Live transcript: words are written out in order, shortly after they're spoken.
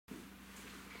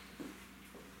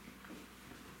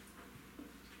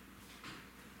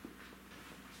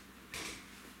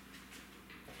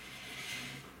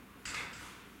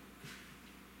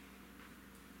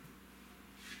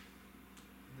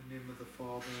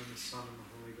Father, and the Son, and the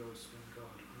Holy Ghost, one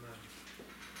God. Amen.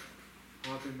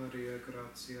 Ave Maria,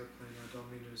 gratia plena,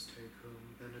 Dominus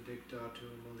tecum, benedicta tu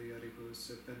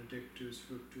mulieribus, et benedictus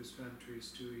fructus ventris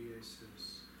tui,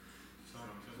 Iesus.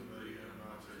 Sancta Maria,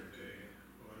 Mater Dei,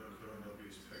 ora pro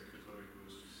nobis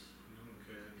peccatoribus, nunc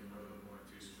et in hora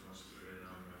mortis nostrae.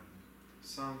 Amen.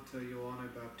 Sancta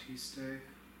Ioanne Baptiste,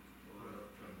 Ora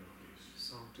pro nobis.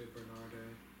 Sancte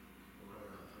Bernarde,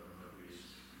 Ora pro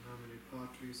nobis. in nomine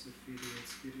Patris et Filii et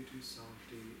Spiritus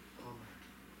Sancti. Amen.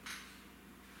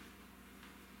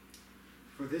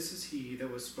 For this is he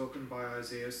that was spoken by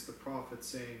Isaiah the prophet,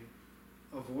 saying,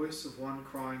 A voice of one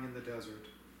crying in the desert,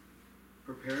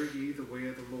 Prepare ye the way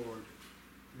of the Lord,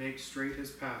 make straight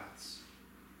his paths.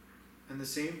 And the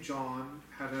same John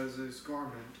had as his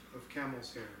garment of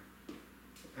camel's hair,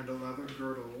 and a leathern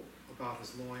girdle about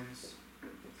his loins,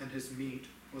 and his meat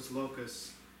was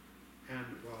locusts and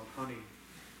wild honey.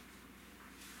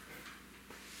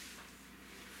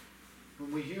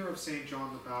 When we hear of St.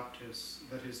 John the Baptist,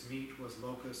 that his meat was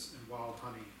locusts and wild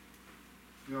honey,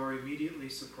 we are immediately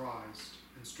surprised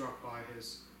and struck by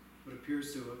his, what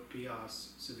appears to be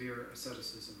us, severe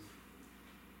asceticism.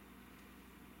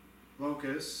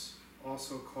 Locusts,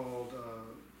 also called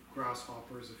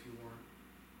grasshoppers if you weren't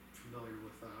familiar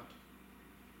with that,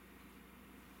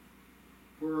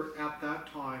 were at that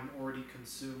time already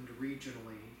consumed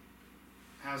regionally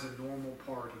as a normal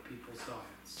part of people's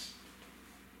diets.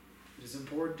 It is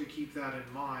important to keep that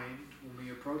in mind when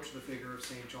we approach the figure of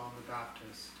St. John the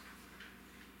Baptist,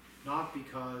 not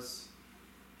because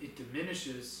it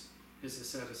diminishes his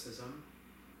asceticism,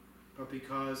 but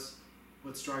because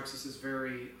what strikes us as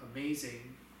very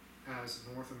amazing as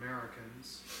North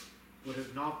Americans would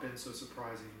have not been so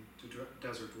surprising to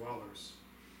desert dwellers.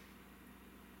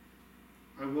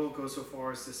 I will go so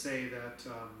far as to say that,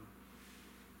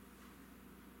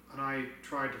 and I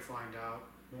tried to find out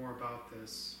more about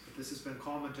this, but this has been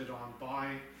commented on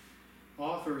by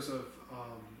authors of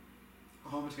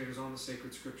commentators on the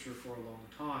sacred scripture for a long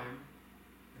time,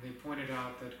 and they pointed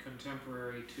out that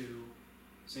contemporary to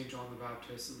St. John the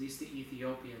Baptist, at least the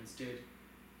Ethiopians did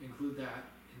include that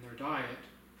in their diet,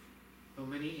 though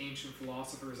many ancient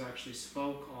philosophers actually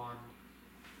spoke on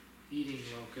eating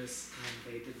locusts,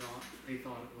 and they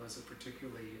thought it was a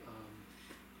particularly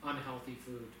unhealthy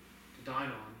food to dine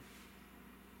on.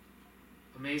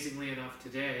 Amazingly enough,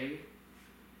 today,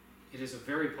 it is a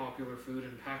very popular food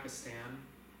in Pakistan,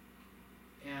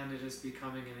 and it is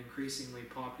becoming an increasingly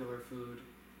popular food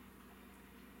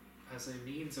as a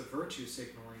means of virtue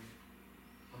signaling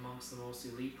amongst the most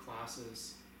elite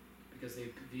classes, because they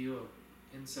view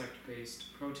an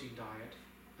insect-based protein diet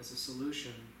as a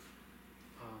solution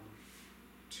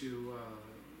to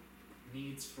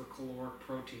needs for caloric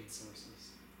protein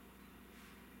sources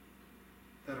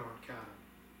that aren't cattle.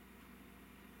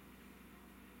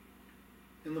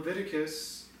 In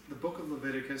Leviticus, the book of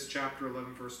Leviticus, chapter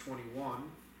 11, verse 21,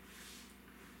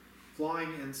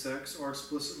 flying insects are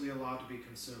explicitly allowed to be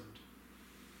consumed.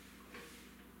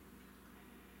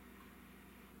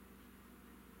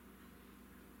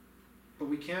 But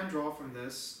we can draw from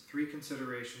this three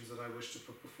considerations that I wish to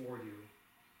put before you.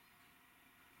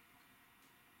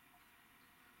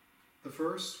 The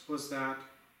first was that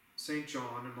St.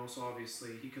 John, and most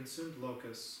obviously, he consumed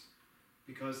locusts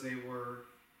because they were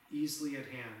easily at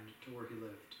hand to where he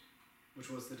lived, which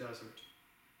was the desert.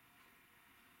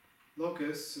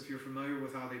 Locusts, if you're familiar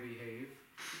with how they behave,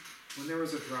 when there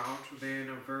is a drought, or they're in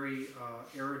a very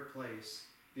arid place,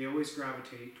 they always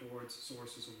gravitate towards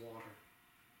sources of water.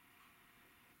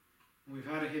 When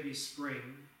we've had a heavy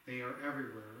spring, they are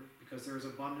everywhere because there is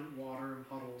abundant water and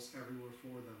puddles everywhere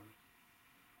for them.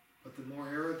 But the more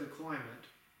arid the climate,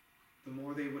 the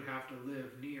more they would have to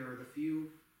live near the few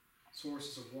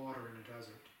sources of water in a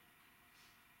desert.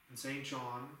 And St.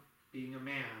 John, being a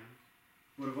man,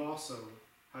 would have also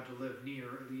had to live near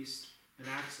at least an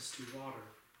access to water.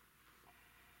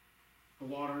 The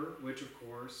water which, of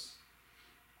course,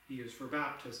 he used for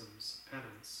baptisms,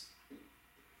 penance.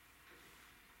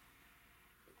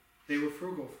 They were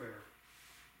frugal fare.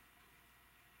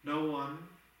 No one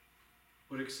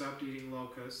would accept eating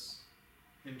locusts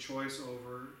in choice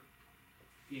over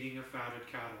eating a fatted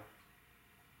cattle,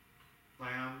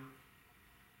 lamb,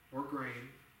 or grain.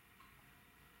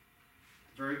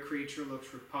 The very creature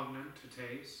looks repugnant to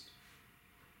taste.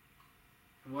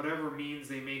 And whatever means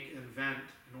they invent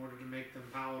in order to make them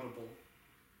palatable.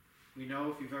 We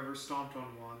know if you've ever stomped on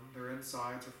one, their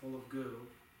insides are full of goo.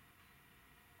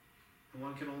 And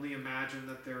one can only imagine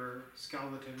that their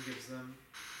skeleton gives them,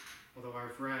 although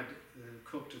I've read that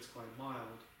cooked it's quite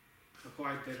mild, a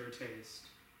quite bitter taste.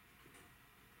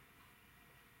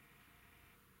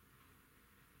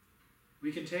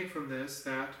 We can take from this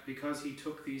that because he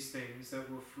took these things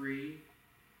that were free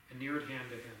and near at hand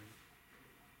to him,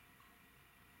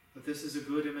 that this is a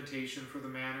good imitation for the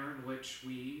manner in which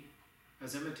we,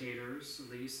 as imitators, at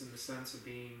least in the sense of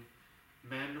being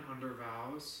men under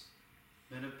vows,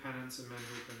 men of penance and men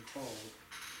who have been called,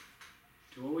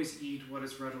 to always eat what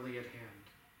is readily at hand.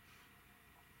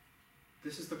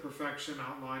 This is the perfection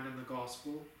outlined in the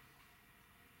Gospel.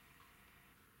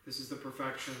 This is the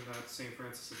perfection that St.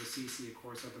 Francis of Assisi, of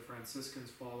course, had the Franciscans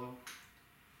follow.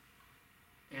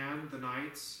 And the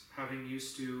knights, having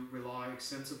used to rely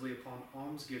extensively upon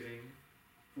almsgiving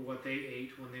for what they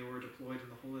ate when they were deployed in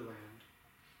the Holy Land,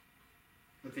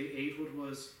 that they ate what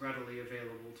was readily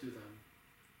available to them.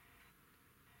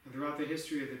 And throughout the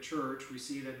history of the Church, we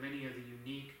see that many of the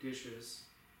unique dishes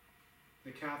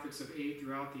that Catholics have ate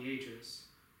throughout the ages,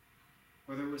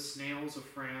 whether it was snails of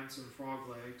France and frog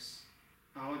legs,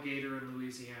 alligator in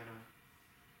Louisiana,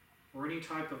 or any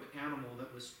type of animal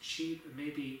that was cheap and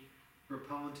maybe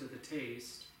repellent to the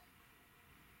taste,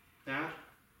 that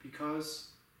because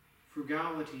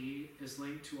frugality is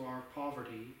linked to our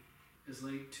poverty, is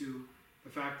linked to the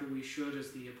fact that we should,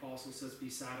 as the Apostle says, be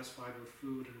satisfied with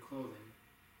food and clothing,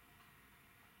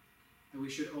 that we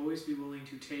should always be willing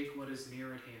to take what is near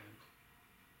at hand.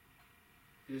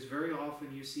 It is very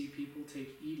often you see people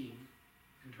take eating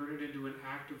and turn it into an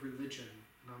act of religion,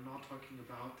 and I'm not talking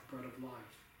about the bread of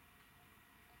life.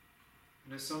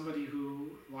 And as somebody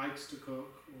who likes to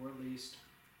cook, or at least,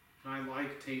 and I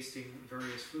like tasting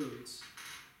various foods,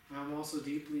 I'm also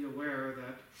deeply aware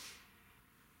that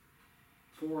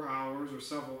 4 hours or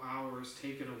several hours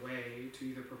taken away to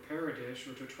either prepare a dish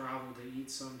or to travel to eat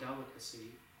some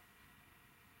delicacy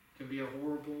can be a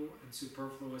horrible and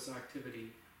superfluous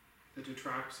activity that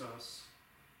detracts us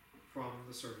from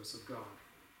the service of God.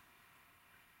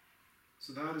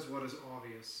 So that is what is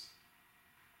obvious.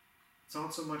 It's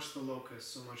not so much the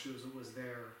locust, so much as it was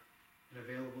there and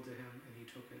available to him, and he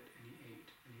took it and he ate,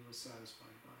 and he was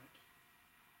satisfied by it.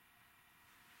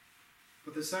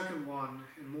 But the second one,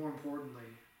 and more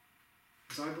importantly,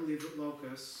 is I believe that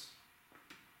locusts,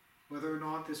 whether or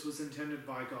not this was intended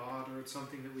by God or it's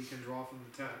something that we can draw from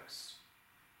the text,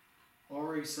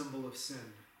 are a symbol of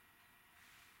sin.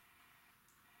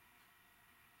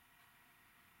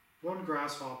 One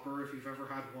grasshopper, if you've ever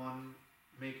had one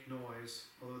make noise,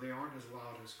 although they aren't as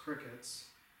loud as crickets,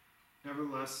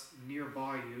 nevertheless,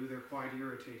 nearby you, they're quite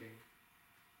irritating.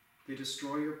 They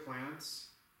destroy your plants,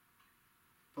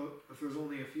 but if there's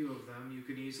only a few of them, you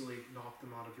can easily knock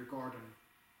them out of your garden.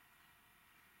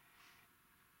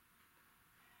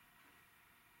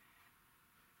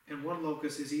 And one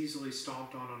locust is easily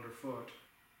stomped on underfoot,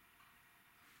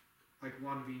 like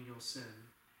one venial sin.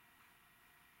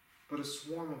 But a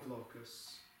swarm of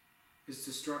locusts is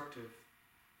destructive.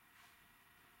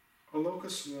 A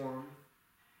locust swarm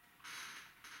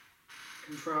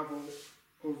can travel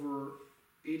over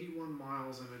 81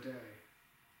 miles in a day.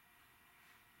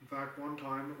 In fact, one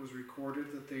time it was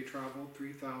recorded that they traveled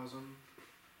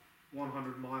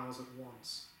 3,100 miles at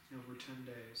once over 10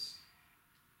 days.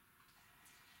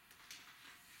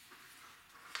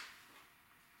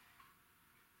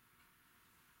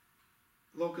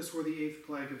 Locusts were the 8th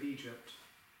plague of Egypt.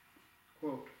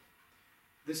 Quote,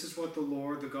 "This is what the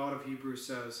Lord, the God of Hebrews,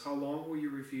 says, How long will you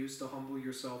refuse to humble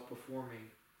yourself before me?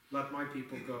 Let my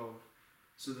people go,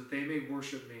 so that they may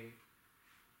worship me.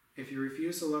 If you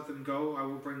refuse to let them go, I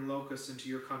will bring locusts into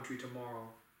your country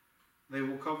tomorrow. They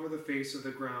will cover the face of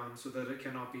the ground so that it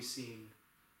cannot be seen.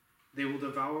 They will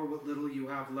devour what little you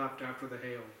have left after the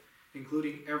hail,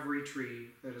 including every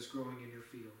tree that is growing in your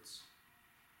fields.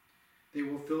 They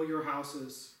will fill your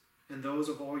houses and those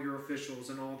of all your officials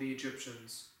and all the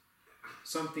Egyptians,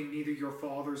 something neither your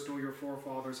fathers nor your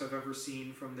forefathers have ever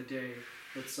seen from the day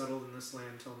that settled in this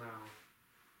land till now."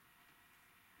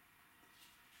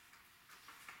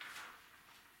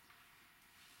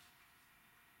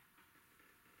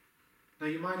 Now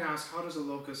you might ask, how does a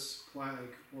locust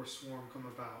plague or swarm come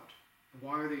about? And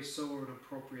why are they so an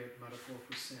appropriate metaphor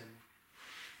for sin?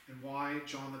 And why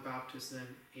John the Baptist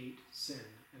then ate sin,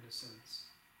 in a sense?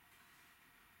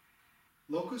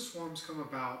 Locust swarms come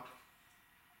about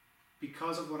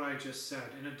because of what I just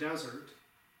said. In a desert,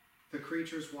 the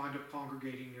creatures wind up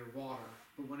congregating near water,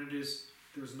 but when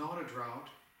there's not a drought,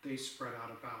 they spread out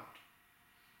about.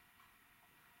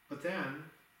 But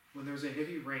then, when there's a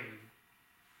heavy rain,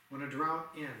 when a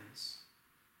drought ends,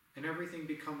 and everything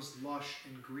becomes lush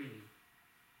and green,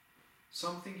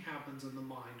 something happens in the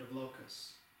mind of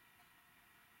locusts.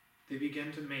 They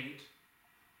begin to mate,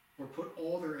 or put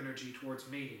all their energy towards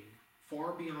mating,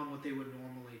 far beyond what they would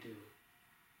normally do.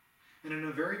 And in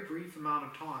a very brief amount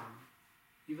of time,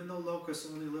 even though locusts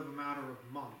only live a matter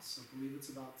of months, I believe it's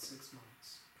about 6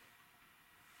 months,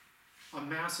 a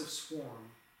massive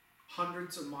swarm,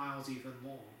 hundreds of miles even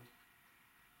long,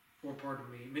 or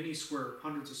pardon me,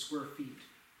 hundreds of square feet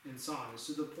in size,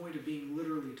 to the point of being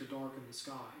literally to darken the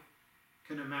sky,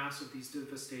 can amass of these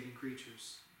devastating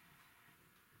creatures.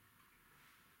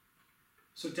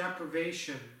 So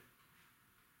deprivation,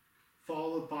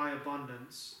 followed by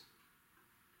abundance,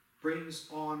 brings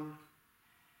on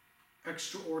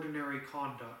extraordinary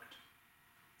conduct,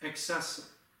 excess.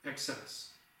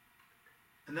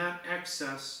 And that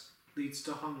excess leads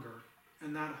to hunger,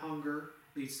 and that hunger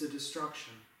leads to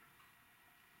destruction.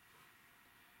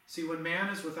 See, when man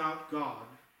is without God,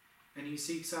 and he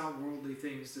seeks out worldly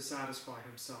things to satisfy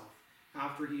himself,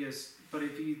 but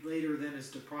if he later then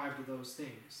is deprived of those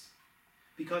things,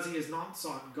 because he has not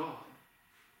sought God,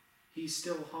 he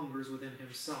still hungers within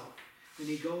himself, and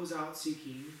he goes out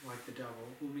seeking, like the devil,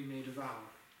 whom he may devour.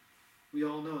 We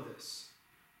all know this.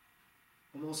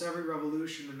 Almost every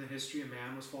revolution in the history of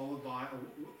man was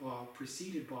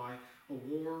preceded by a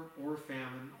war or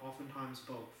famine, oftentimes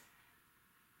both.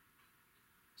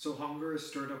 So hunger is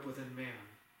stirred up within man.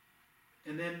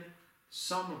 And then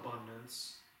some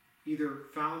abundance, either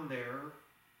found there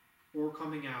or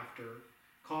coming after,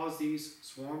 cause these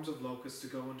swarms of locusts to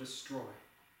go and destroy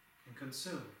and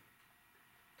consume.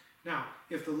 Now,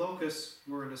 if the locusts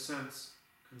were in a sense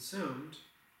consumed,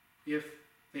 if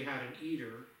they had an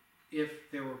eater, if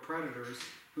there were predators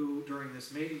who during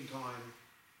this mating time,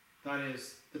 that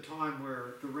is the time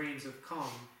where the rains have come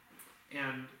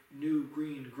and new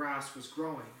green grass was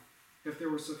growing, if there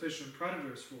were sufficient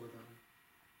predators for them,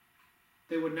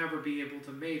 they would never be able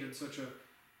to mate in such a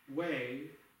way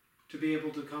to be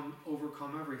able to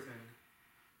overcome everything.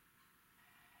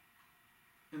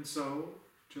 And so,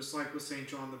 just like with St.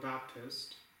 John the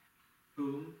Baptist,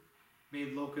 who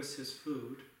made locusts his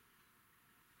food,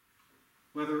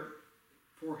 whether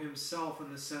for himself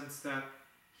in the sense that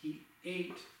he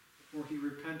ate or he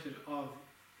repented of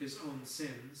his own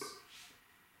sins,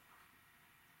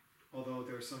 although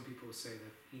there are some people who say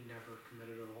that he never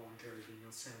committed a voluntary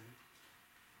venial sin.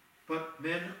 But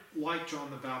men like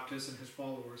John the Baptist and his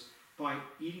followers, by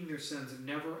eating their sins,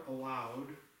 never allowed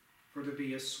for there to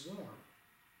be a swarm.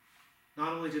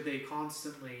 Not only did they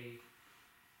constantly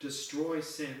destroy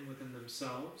sin within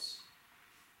themselves,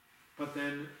 but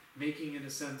then making, in a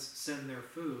sense, sin their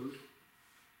food,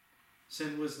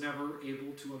 sin was never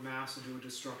able to amass into a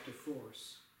destructive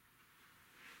force.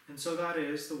 And so that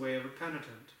is the way of a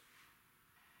penitent.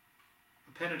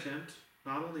 A penitent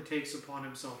not only takes upon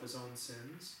himself his own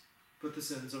sins, but the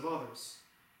sins of others.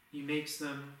 He makes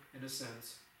them, in a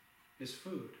sense, his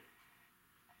food.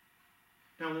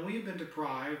 Now, when we have been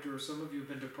deprived, or some of you have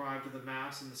been deprived of the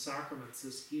Mass and the sacraments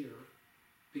this year,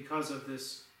 because of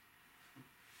this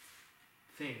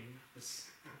thing, this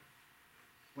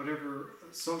whatever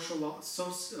societal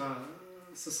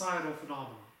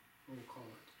phenomenon, we'll call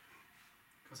it,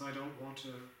 because I don't want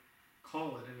to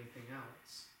call it anything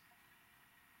else.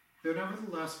 There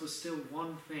nevertheless was still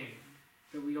one thing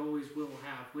that we always will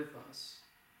have with us,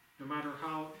 no matter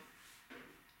how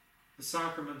the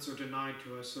sacraments are denied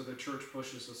to us or the church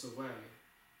pushes us away.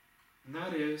 And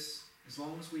that is, as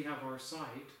long as we have our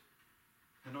sight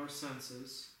and our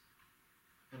senses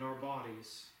and our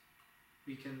bodies,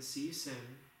 we can see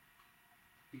sin,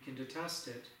 we can detest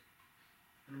it,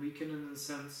 and we can, in a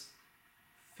sense,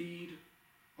 feed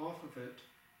off of it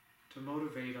to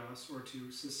motivate us or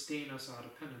to sustain us out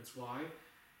of penance. Why?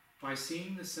 By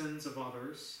seeing the sins of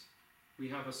others, we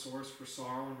have a source for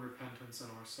sorrow and repentance in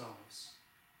ourselves.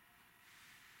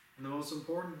 And the most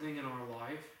important thing in our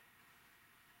life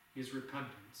is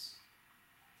repentance.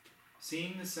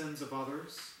 Seeing the sins of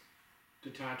others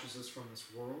detaches us from this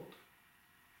world.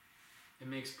 It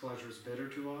makes pleasures bitter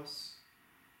to us.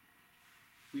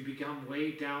 We become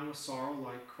weighed down with sorrow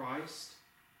like Christ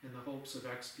in the hopes of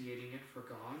expiating it for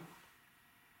God.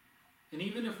 And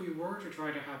even if we were to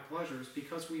try to have pleasures,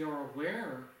 because we are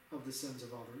aware of the sins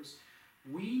of others,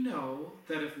 we know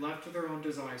that if left to their own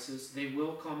devices, they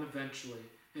will come eventually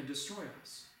and destroy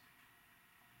us.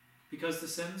 Because the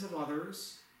sins of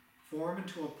others form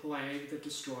into a plague that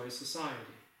destroys society,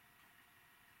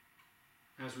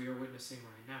 as we are witnessing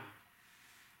right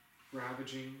now,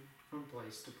 ravaging from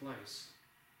place to place.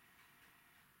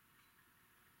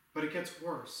 But it gets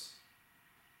worse.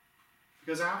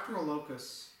 Because after a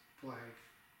locust plague,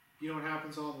 you know what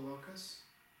happens to all the locusts?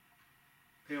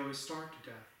 They always starve to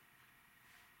death.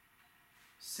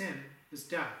 Sin is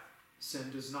death.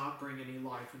 Sin does not bring any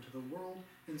life into the world,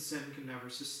 and sin can never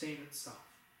sustain itself.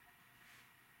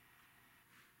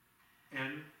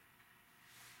 And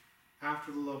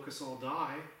after the locusts all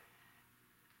die,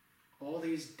 all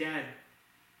these dead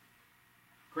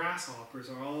grasshoppers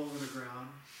are all over the ground,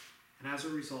 and as a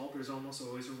result, there's almost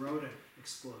always a rodent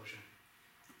explosion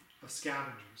of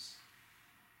scavengers.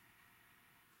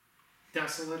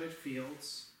 Desolated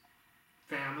fields,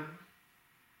 famine,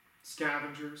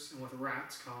 scavengers, and with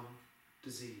rats come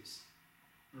disease,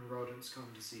 and rodents come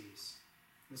disease.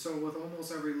 And so with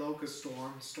almost every locust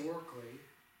storm, historically,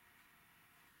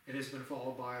 it has been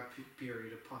followed by a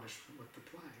period of punishment with the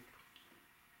plague.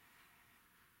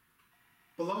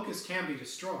 The locusts can be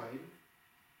destroyed,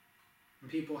 and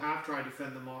people have tried to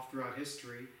fend them off throughout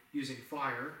history using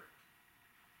fire,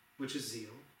 which is zeal,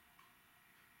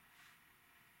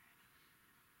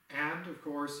 and of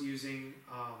course using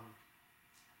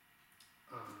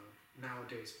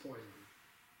nowadays poison,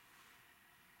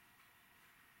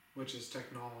 which is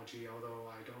technology, although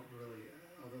I don't really,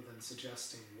 other than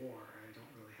suggesting war, I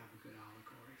don't really have a good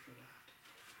allegory for that.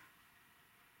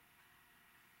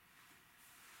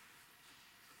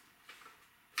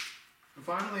 And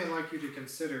finally, I'd like you to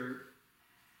consider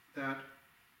that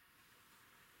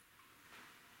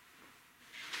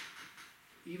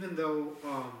even though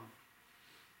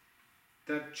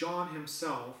that John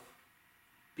himself,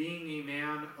 being a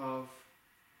man of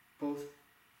both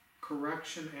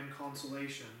correction and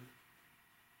consolation,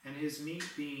 and his meat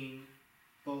being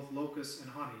both locusts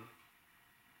and honey,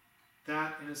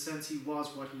 that in a sense he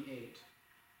was what he ate.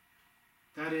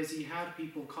 That is, he had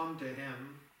people come to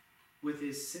him with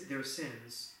their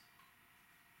sins.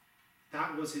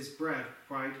 That was his bread,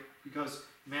 right? Because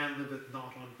man liveth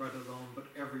not on bread alone, but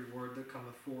every word that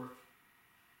cometh forth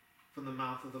from the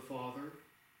mouth of the Father.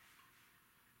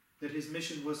 That his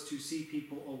mission was to see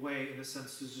people away, in a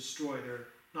sense, to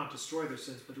not destroy their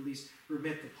sins, but at least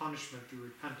remit the punishment through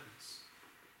repentance.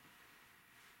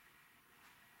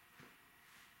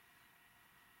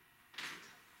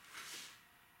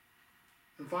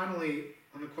 And finally,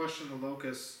 on the question of the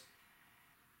locusts,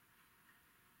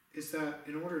 is that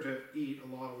in order to eat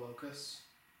a lot of locusts,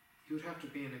 you would have to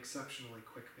be an exceptionally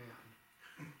quick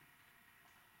man.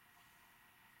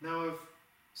 Now, if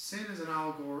sin is an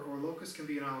allegory, or locusts can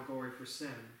be an allegory for sin,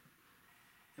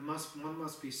 one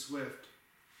must be swift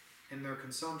in their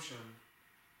consumption.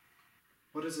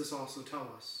 What does this also tell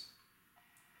us?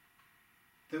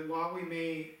 That while we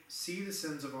may see the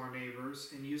sins of our neighbors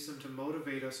and use them to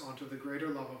motivate us onto the greater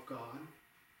love of God,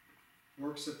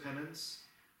 works of penance,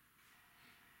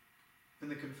 and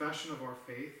the confession of our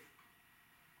faith,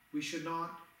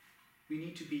 we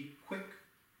need to be quick.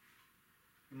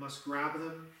 We must grab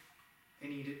them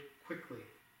and eat it quickly.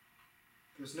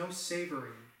 There's no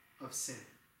savoring of sin.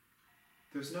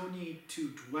 There's no need to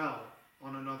dwell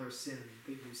on another sin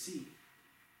that you see.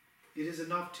 It is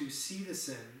enough to see the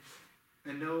sin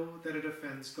and know that it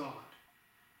offends God.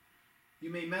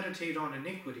 You may meditate on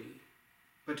iniquity,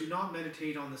 but do not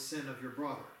meditate on the sin of your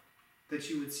brother, that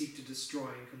you would seek to destroy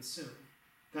and consume.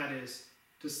 That is,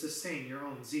 to sustain your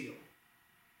own zeal.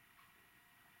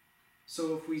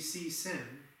 So if we see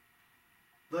sin,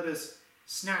 let us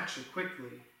snatch it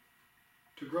quickly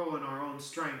to grow in our own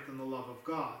strength and the love of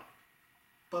God.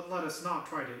 But let us not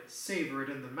try to savor it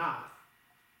in the mouth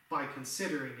by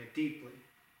considering it deeply.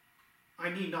 I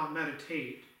need not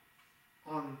meditate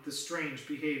on the strange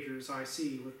behaviors I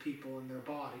see with people in their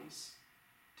bodies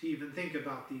to even think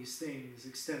about these things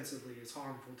extensively as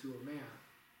harmful to a man.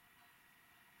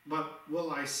 But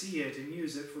will I see it and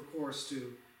use it for course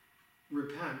to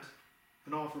repent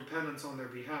and offer penance on their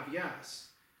behalf? Yes.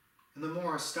 And the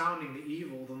more astounding the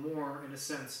evil, the more, in a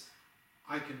sense,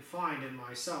 I can find in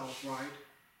myself, right,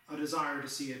 a desire to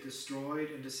see it destroyed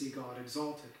and to see God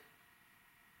exalted.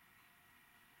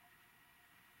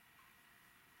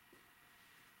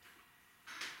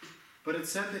 But it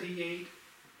said that he ate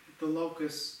the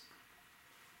locusts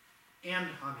and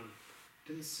honey. It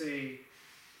didn't say,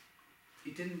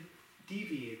 it didn't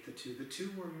deviate the two. The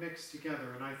two were mixed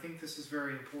together, and I think this is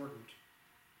very important.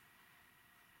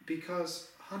 Because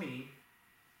honey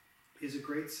is a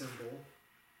great symbol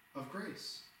of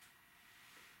grace.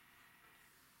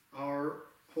 Our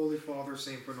Holy Father,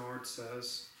 St. Bernard,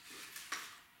 says,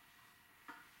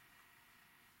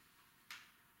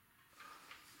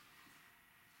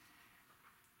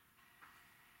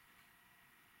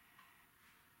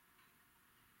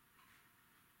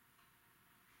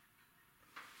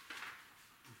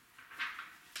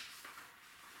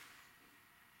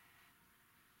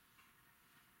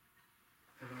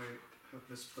 and I have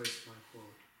misplaced my quote,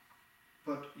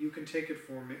 but you can take it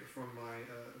from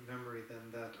my memory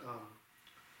then, that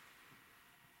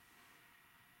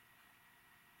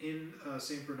in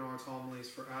St. Bernard's homilies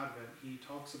for Advent, he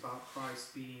talks about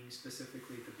Christ being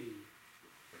specifically the bee.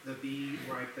 the bee,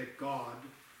 right, that God,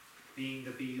 being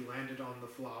the bee, landed on the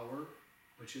flower,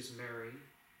 which is Mary,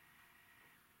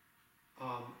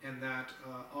 and that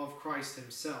of Christ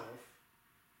himself,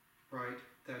 right,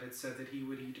 that it said that he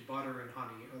would eat butter and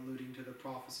honey, alluding to the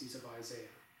prophecies of Isaiah.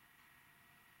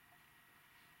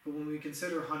 But when we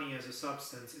consider honey as a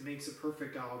substance, it makes a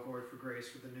perfect allegory for grace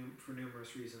for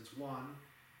numerous reasons. One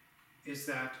is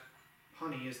that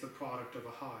honey is the product of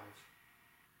a hive.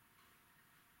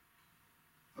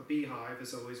 A beehive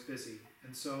is always busy,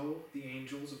 and so the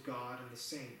angels of God and the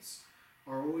saints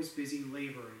are always busy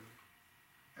laboring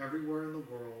everywhere in the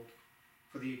world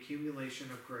for the accumulation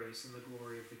of grace and the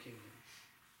glory of the kingdom.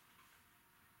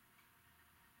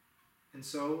 And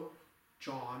so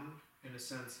John, in a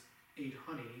sense, ate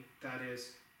honey, that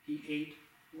is, he ate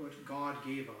what God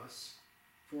gave us,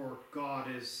 for God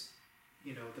is,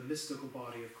 the mystical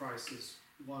body of Christ is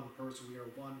one person, we are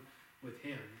one with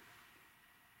him.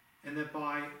 And that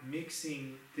by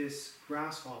mixing this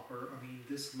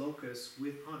this locust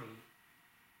with honey,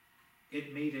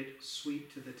 it made it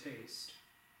sweet to the taste.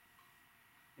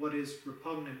 What is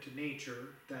repugnant to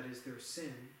nature, that is their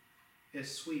sin,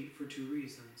 is sweet for two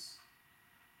reasons.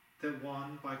 That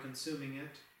one, by consuming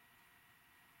it,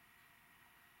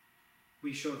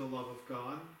 we show the love of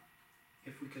God.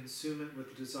 If we consume it with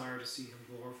the desire to see him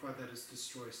glorified, that is,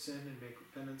 destroy sin and make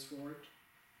penance for it.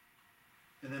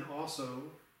 And then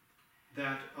also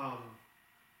that I'm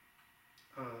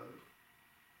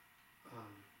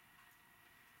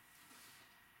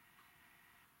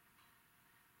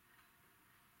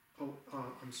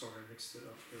sorry, I mixed it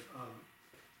up here.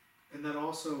 And that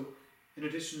also, in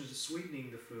addition to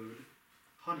sweetening the food,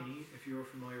 honey, if you're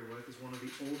familiar with, is one of the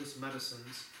oldest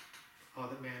medicines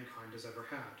that mankind has ever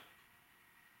had.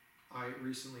 I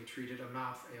recently treated a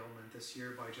mouth ailment this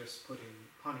year by just putting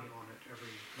honey on it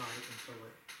every night until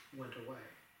it went away.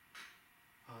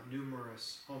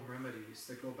 Numerous home remedies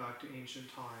that go back to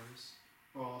ancient times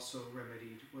are also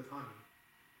remedied with honey.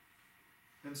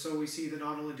 And so we see that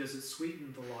not only does it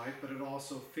sweeten the life, but it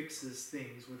also fixes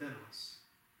things within us.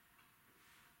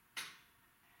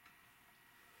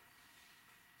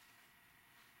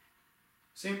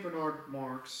 St. Bernard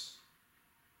marks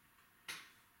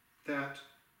that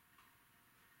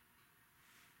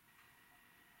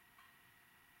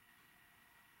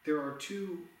there are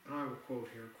two, and I will quote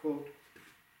here, quote,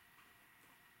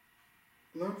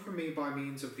 "Learn from me by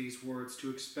means of these words to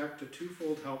expect a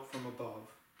twofold help from above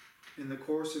in the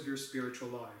course of your spiritual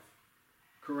life,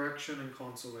 correction and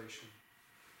consolation.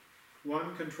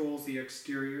 One controls the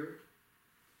exterior,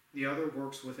 the other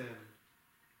works within.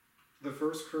 The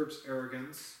first curbs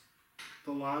arrogance,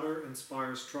 the latter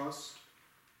inspires trust.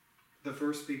 The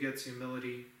first begets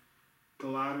humility, the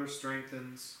latter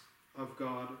strengthens of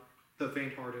God the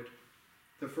faint-hearted.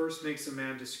 The first makes a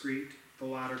man discreet, the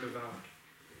latter devout.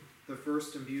 The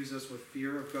first imbues us with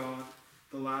fear of God,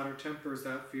 the latter tempers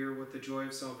that fear with the joy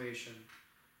of salvation.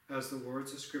 As the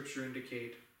words of Scripture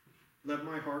indicate, let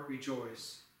my heart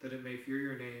rejoice, that it may fear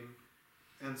your name,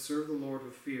 and serve the Lord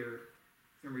with fear,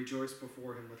 and rejoice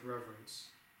before him with reverence."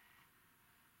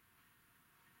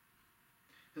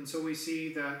 And so we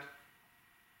see that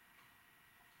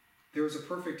there is a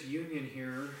perfect union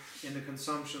here in the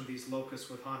consumption of these locusts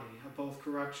with honey, of both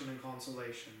correction and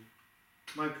consolation.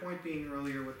 My point being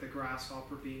earlier with the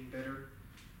grasshopper being bitter,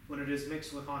 when it is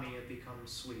mixed with honey, it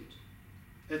becomes sweet.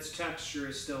 Its texture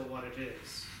is still what it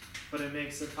is, but it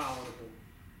makes it palatable.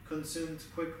 Consumed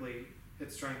quickly,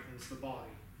 it strengthens the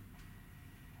body.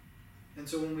 And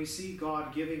so when we see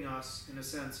God giving us, in a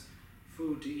sense,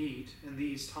 food to eat in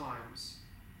these times,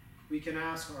 we can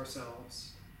ask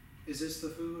ourselves, is this the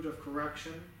food of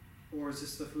correction, or is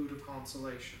this the food of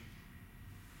consolation?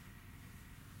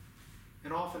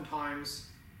 And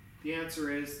oftentimes, the answer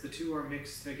is the two are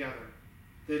mixed together,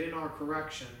 that in our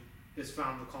correction is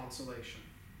found the consolation.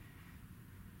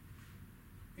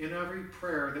 In every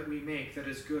prayer that we make that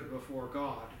is good before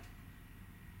God,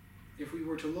 if we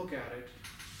were to look at it,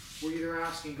 we're either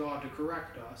asking God to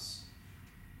correct us,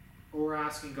 or we're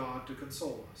asking God to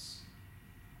console us.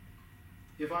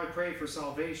 If I pray for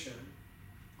salvation,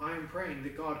 I am praying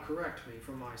that God correct me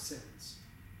from my sins.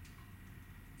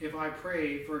 If I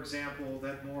pray, for example,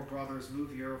 that more brothers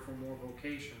move here for more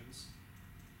vocations,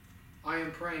 I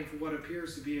am praying for what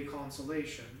appears to be a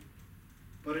consolation,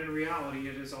 but in reality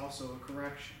it is also a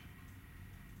correction.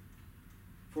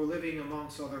 For living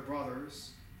amongst other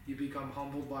brothers, you become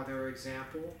humbled by their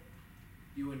example,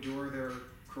 you endure their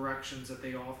corrections that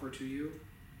they offer to you,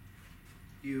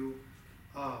 you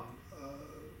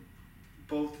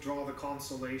both draw the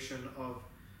consolation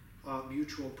of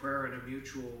mutual prayer and a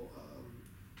mutual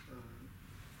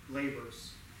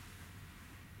labors.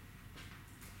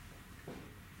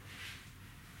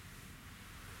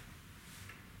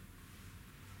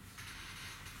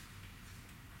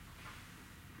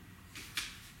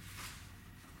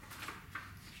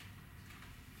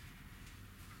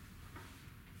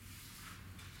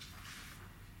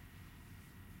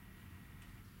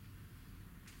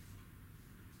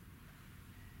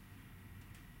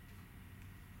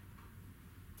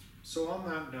 So on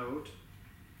that note,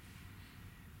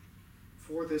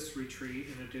 for this retreat,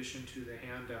 in addition to the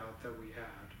handout that we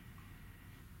had,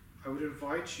 I would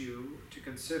invite you to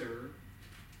consider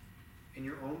in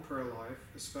your own prayer life,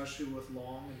 especially with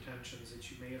long intentions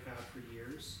that you may have had for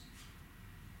years,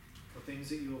 or things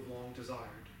that you have long desired,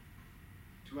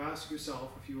 to ask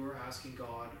yourself if you are asking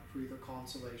God for either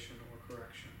consolation or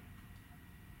correction.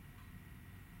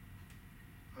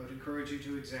 I would encourage you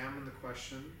to examine the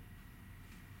question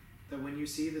that when you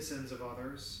see the sins of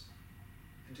others,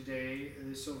 and today it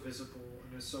is so visible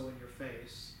and is so in your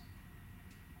face,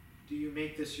 do you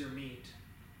make this your meat,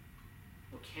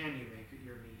 or can you make it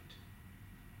your meat?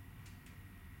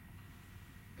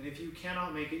 And if you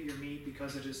cannot make it your meat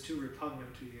because it is too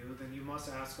repugnant to you, then you must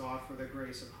ask God for the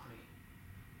grace of honey,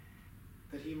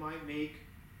 that He might make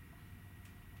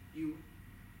you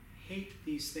hate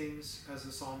these things, as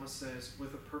the psalmist says,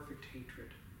 with a perfect hatred.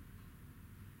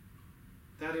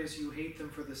 That is, you hate them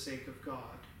for the sake of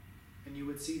God, and you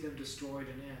would see them destroyed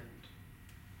and end,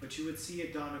 but you would see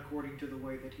it done according to the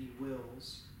way that He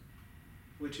wills,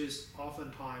 which is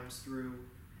oftentimes through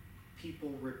people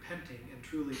repenting and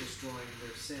truly destroying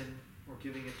their sin, or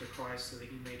giving it to Christ so that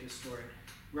He may destroy it,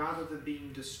 rather than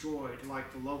being destroyed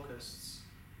like the locusts,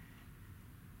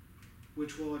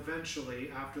 which will eventually,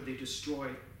 after they destroy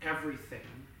everything,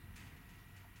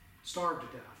 starve to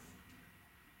death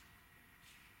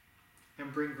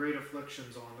and bring great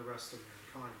afflictions on the rest of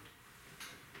mankind.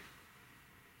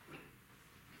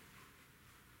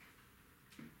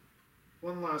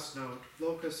 One last note,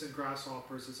 locusts and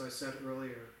grasshoppers, as I said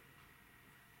earlier,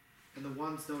 and the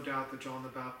ones, no doubt, that John the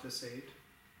Baptist ate,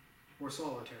 were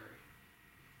solitary.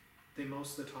 They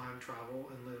most of the time travel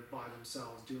and live by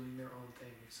themselves, doing their own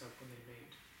thing, except when they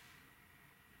mate.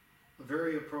 A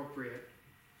very appropriate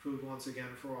food, once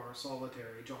again, for our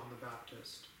solitary John the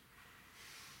Baptist.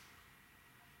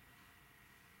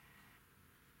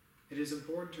 It is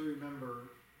important to remember,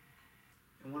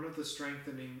 and one of the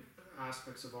strengthening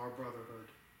aspects of our brotherhood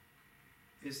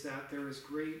is that there is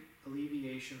great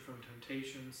alleviation from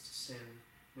temptations to sin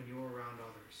when you're around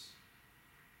others.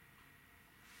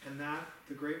 And that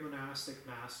the great monastic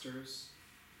masters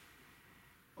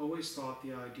always thought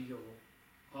the ideal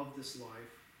of this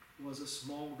life was a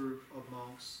small group of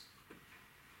monks,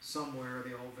 somewhere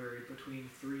they all varied between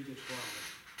 3 to 12,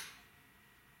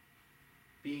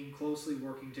 being closely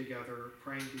working together,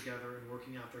 praying together, and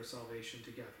working out their salvation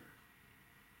together.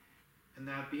 And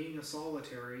that being a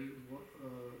solitary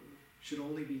should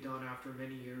only be done after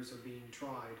many years of being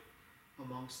tried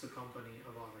amongst the company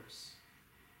of others.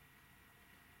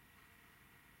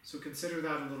 So consider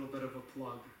that a little bit of a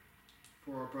plug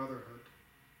for our brotherhood.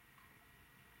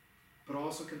 But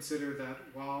also consider that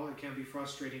while it can be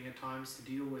frustrating at times to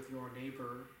deal with your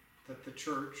neighbor, that the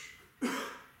church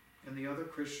and the other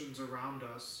Christians around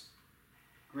us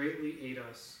greatly aid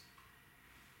us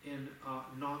in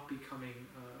not becoming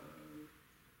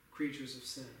creatures of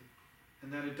sin.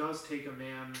 And that it does take a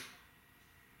man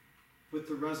with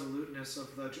the resoluteness of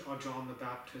John the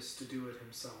Baptist to do it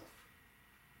himself.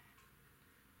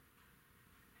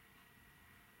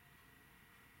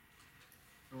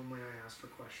 Normally I ask for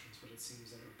questions, but it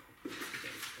seems inappropriate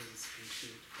today because it's been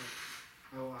shoot. But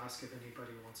I will ask if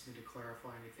anybody wants me to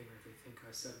clarify anything, or if they think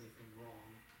I said anything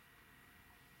wrong,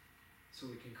 so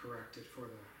we can correct it for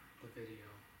the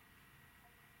video.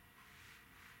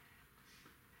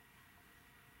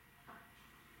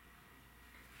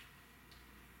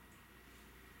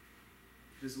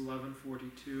 It is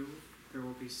 11:42. There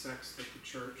will be sex at the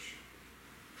church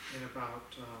in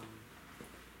about